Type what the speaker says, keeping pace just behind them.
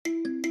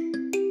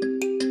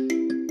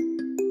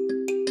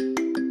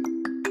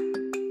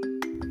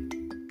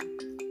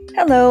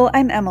Hello,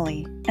 I'm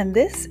Emily, and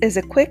this is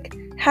a quick,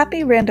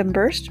 happy random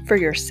burst for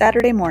your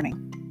Saturday morning.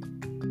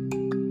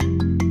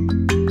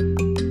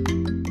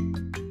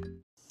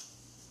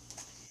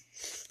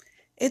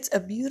 It's a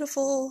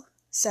beautiful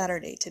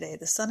Saturday today.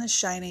 The sun is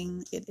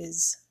shining, it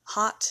is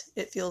hot,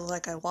 it feels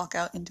like I walk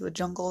out into a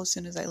jungle as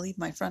soon as I leave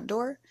my front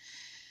door.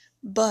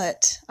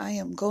 But I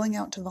am going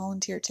out to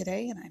volunteer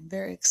today, and I'm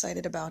very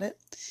excited about it.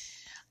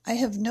 I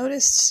have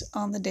noticed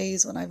on the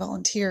days when I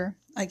volunteer,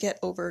 I get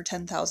over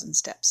 10,000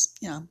 steps.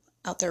 I'm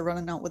out there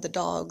running out with the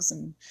dogs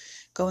and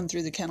going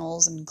through the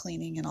kennels and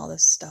cleaning and all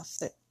this stuff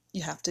that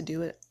you have to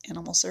do at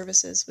animal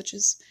services, which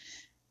is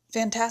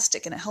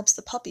fantastic, and it helps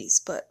the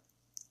puppies, but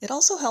it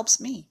also helps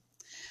me.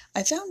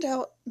 I found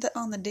out that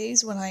on the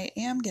days when I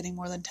am getting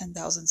more than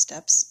 10,000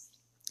 steps,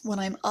 when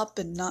I'm up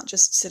and not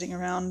just sitting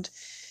around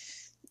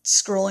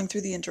scrolling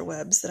through the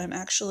interwebs, that I'm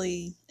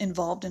actually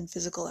involved in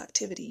physical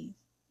activity,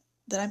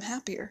 that I'm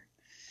happier.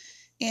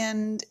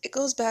 And it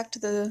goes back to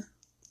the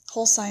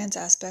whole science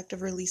aspect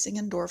of releasing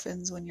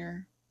endorphins when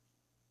you're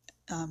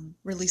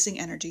releasing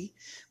energy,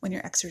 when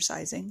you're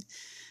exercising.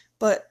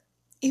 But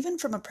even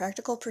from a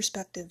practical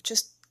perspective,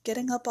 just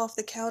getting up off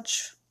the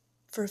couch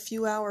for a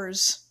few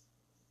hours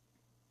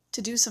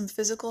to do some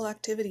physical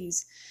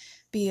activities,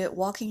 be it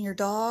walking your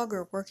dog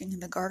or working in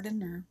the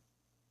garden or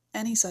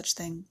any such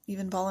thing,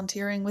 even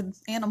volunteering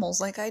with animals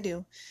like I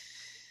do.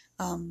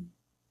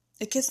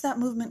 It gets that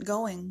movement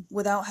going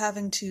without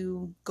having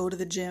to go to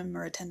the gym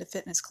or attend a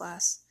fitness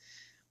class.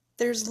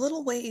 There's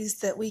little ways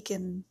that we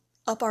can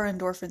up our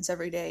endorphins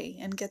every day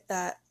and get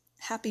that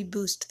happy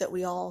boost that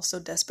we all so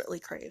desperately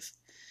crave.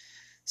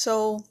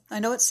 So I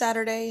know it's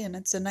Saturday and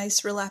it's a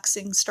nice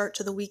relaxing start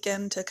to the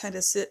weekend to kind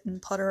of sit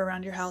and putter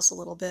around your house a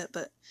little bit,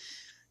 but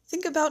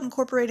think about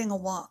incorporating a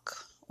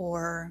walk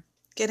or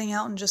getting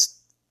out and just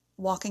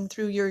walking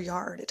through your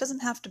yard. It doesn't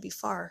have to be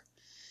far.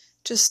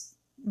 Just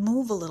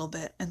move a little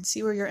bit and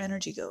see where your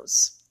energy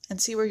goes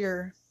and see where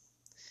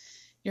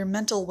your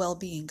mental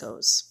well-being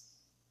goes.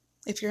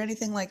 If you're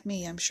anything like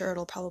me, I'm sure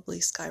it'll probably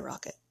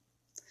skyrocket.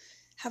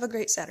 Have a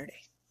great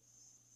Saturday.